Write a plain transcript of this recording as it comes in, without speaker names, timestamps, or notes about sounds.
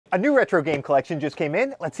A new retro game collection just came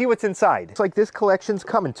in. Let's see what's inside. It's like this collection's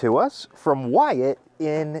coming to us from Wyatt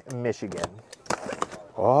in Michigan.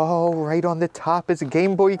 Oh, right on the top is a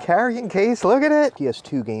Game Boy carrying case. Look at it.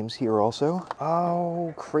 PS2 games here also.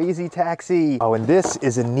 Oh, Crazy Taxi. Oh, and this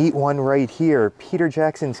is a neat one right here. Peter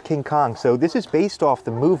Jackson's King Kong. So this is based off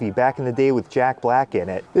the movie back in the day with Jack Black in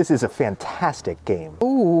it. This is a fantastic game.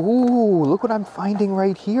 Ooh, look what I'm finding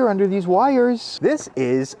right here under these wires. This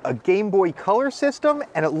is a Game Boy Color system,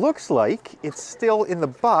 and it looks like it's still in the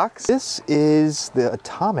box. This is the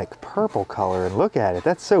atomic purple color, and look at it.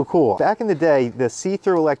 That's so cool. Back in the day, the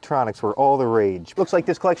see-through electronics were all the rage. Looks like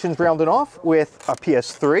this collection's rounded off with a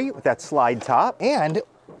PS3 with that slide top, and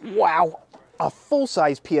wow, a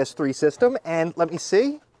full-size PS3 system. And let me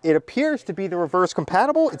see, it appears to be the reverse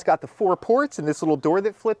compatible. It's got the 4 ports and this little door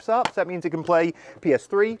that flips up, so that means it can play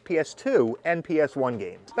PS3, PS2, and PS1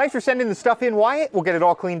 games. Thanks for sending the stuff in, Wyatt. We'll get it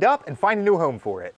all cleaned up and find a new home for it.